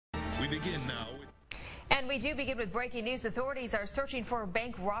begin now. And we do begin with breaking news. Authorities are searching for a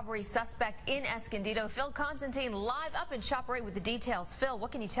bank robbery suspect in Escondido. Phil Konstantin live up in Shop Right with the details. Phil,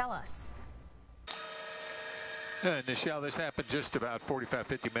 what can you tell us? Nichelle, this happened just about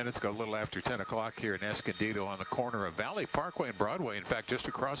 45-50 minutes ago, a little after 10 o'clock here in Escondido on the corner of Valley Parkway and Broadway. In fact, just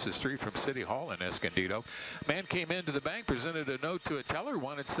across the street from City Hall in Escondido. Man came into the bank, presented a note to a teller,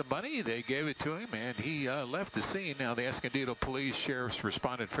 wanted some money. They gave it to him, and he left the scene. Now, the Escondido police sheriffs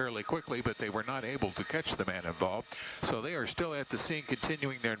responded fairly quickly, but they were not able to catch the man involved. So they are still at the scene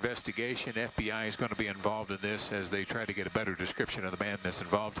continuing their investigation. FBI is going to be involved in this as they try to get a better description of the man that's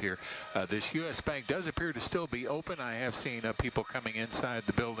involved here. This US Bank does appear to still be open. I have seen people coming inside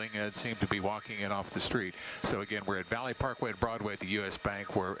the building and seem to be walking in off the street. So again, we're at Valley Parkway and Broadway at the US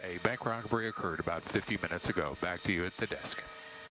Bank, where a bank robbery occurred about 50 minutes ago. Back to you at the desk.